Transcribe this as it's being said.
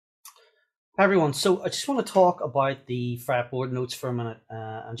Hi everyone, so I just want to talk about the fretboard notes for a minute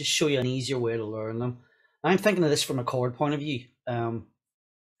and just show you an easier way to learn them. I'm thinking of this from a chord point of view.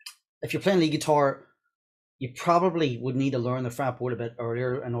 If you're playing lead guitar, you probably would need to learn the fretboard a bit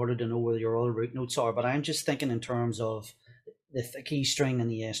earlier in order to know where your other root notes are, but I'm just thinking in terms of the E string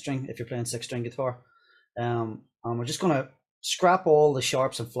and the A string if you're playing 6-string guitar. And we're just going to scrap all the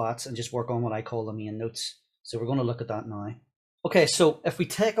sharps and flats and just work on what I call the main notes. So we're going to look at that now. Okay, so if we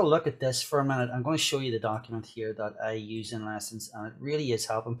take a look at this for a minute, I'm going to show you the document here that I use in lessons, and it really is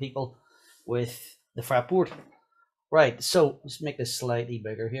helping people with the fretboard. Right, so let's make this slightly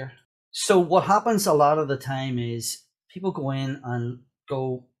bigger here. So what happens a lot of the time is people go in and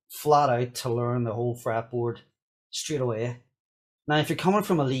go flat out to learn the whole fretboard straight away. Now, if you're coming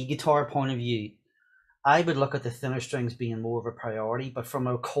from a lead guitar point of view, I would look at the thinner strings being more of a priority, but from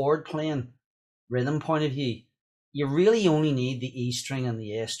a chord playing rhythm point of view, you really only need the E string and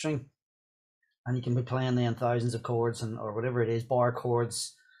the A string, and you can be playing then thousands of chords and or whatever it is, bar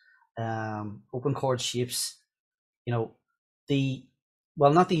chords, open chord shapes. You know,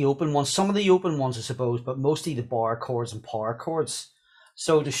 not the open ones. Some of the open ones, I suppose, but mostly the bar chords and power chords.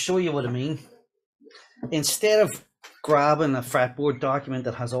 So to show you what I mean, instead of grabbing a fretboard document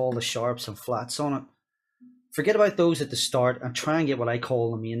that has all the sharps and flats on it, forget about those at the start and try and get what I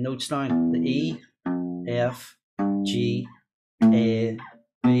call the main notes down: the E, F, G, A,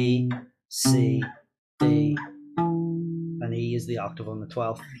 B, C, D, and E is the octave on the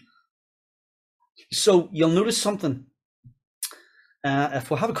 12th. So you'll notice something.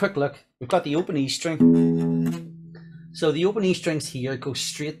 If we'll have a quick look, we've got the open E string. So the open E strings here go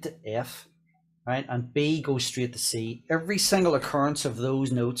straight to F, right? And B goes straight to C. Every single occurrence of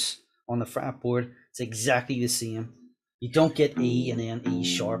those notes on the fretboard is exactly the same. You don't get E and then E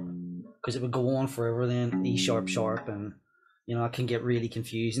sharp, because it would go on forever then, E sharp sharp, and you know, it can get really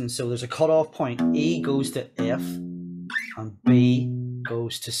confusing. So there's a cutoff point. E goes to F and B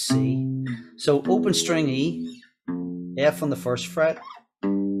goes to C. So open string E, F on the 1st fret,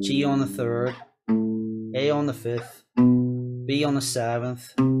 G on the 3rd, A on the 5th, B on the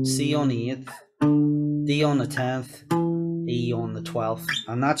 7th, C on the 8th, D on the 10th, E on the 12th.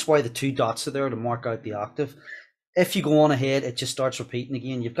 And that's why the 2 dots are there to mark out the octave. If you go on ahead, it just starts repeating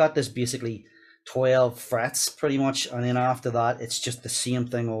again. You've got this basically 12 frets pretty much, and then after that it's just the same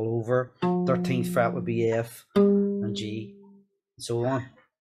thing all over. 13th fret would be F and G and so on.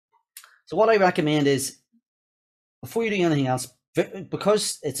 So what I recommend is, before you do anything else,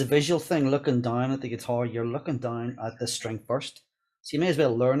 because it's a visual thing, looking down at the guitar, you're looking down at the string first. So you may as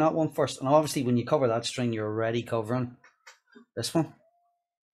well learn that one first, and obviously when you cover that string, you're already covering this one.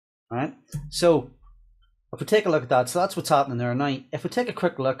 All right, so if we take a look at that, so that's what's happening there. Now, if we take a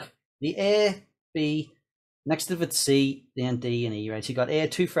quick look, the A, B, next to it C, then D and E, right? So you got A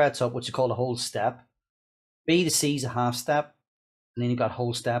 2 frets up, which is called a whole step. B to C is a half step, and then you got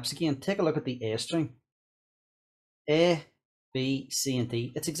whole steps again. Take a look at the A string. A, B, C, and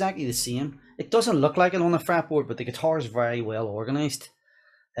D. It's exactly the same. It doesn't look like it on the fretboard, but the guitar is very well organized.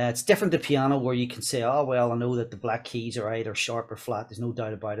 It's different to piano, where you can say, oh, well, I know that the black keys are either sharp or flat. There's no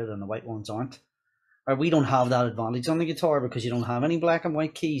doubt about it, and the white ones aren't. Or we don't have that advantage on the guitar because you don't have any black and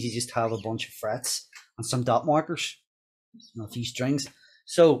white keys. You just have a bunch of frets and some dot markers and a few strings.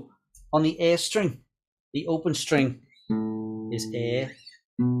 So on the A string, the open string is A,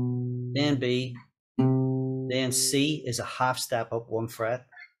 then B, then C is a half step up 1 fret,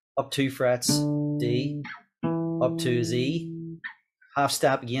 up 2 frets, D, up 2 is E, half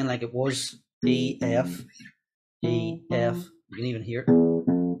step again like it was, E, F, E, F, you can even hear it.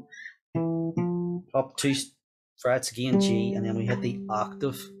 Up 2 frets again, G, and then we hit the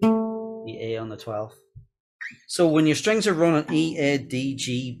octave, the A on the 12th. So when your strings are running E, A, D,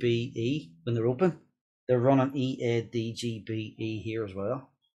 G, B, E, when they're open, they're running E, A, D, G, B, E here as well.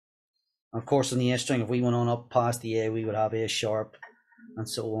 And of course on the A string, if we went on up past the A, we would have A sharp and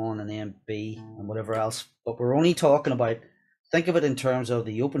so on, and then B and whatever else. But we're only talking about, think of it in terms of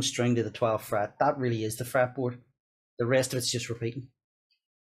the open string to the 12th fret. That really is the fretboard. The rest of it's just repeating.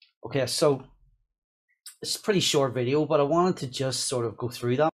 Okay, so it's a pretty short video, but I wanted to just sort of go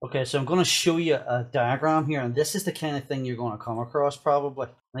through that. Okay, so I'm going to show you a diagram here, and this is the kind of thing you're going to come across probably.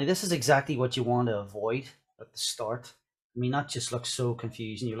 Now, this is exactly what you want to avoid at the start. I mean, that just looks so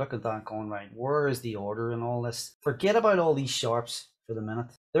confusing. You look at that going, right, where is the order and all this? Forget about all these sharps for the minute.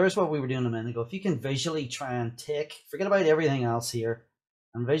 There's what we were doing a minute ago. If you can visually try and forget about everything else here,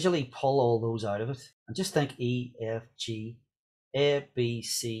 and visually pull all those out of it, and just think E, F, G, A, B,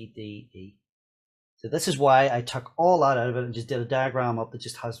 C, D, E. So this is why I took all that out of it and just did a diagram up that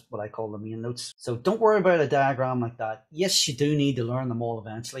just has what I call the main notes. So don't worry about a diagram like that. Yes, you do need to learn them all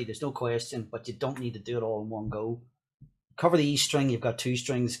eventually. There's no question, but you don't need to do it all in one go. Cover the E string, you've got 2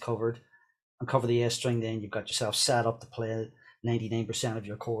 strings covered, and cover the S string, then you've got yourself set up to play 99% of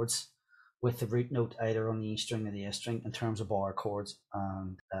your chords with the root note either on the E string or the S string in terms of bar chords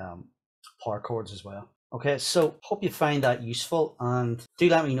and power chords as well. Okay, so hope you find that useful, and do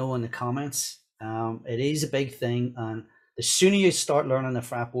let me know in the comments. It is a big thing, and the sooner you start learning the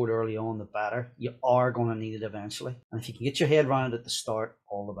fretboard early on, the better. You are going to need it eventually, and if you can get your head around it at the start,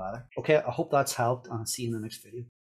 all the better. Okay, I hope that's helped, and I'll see you in the next video.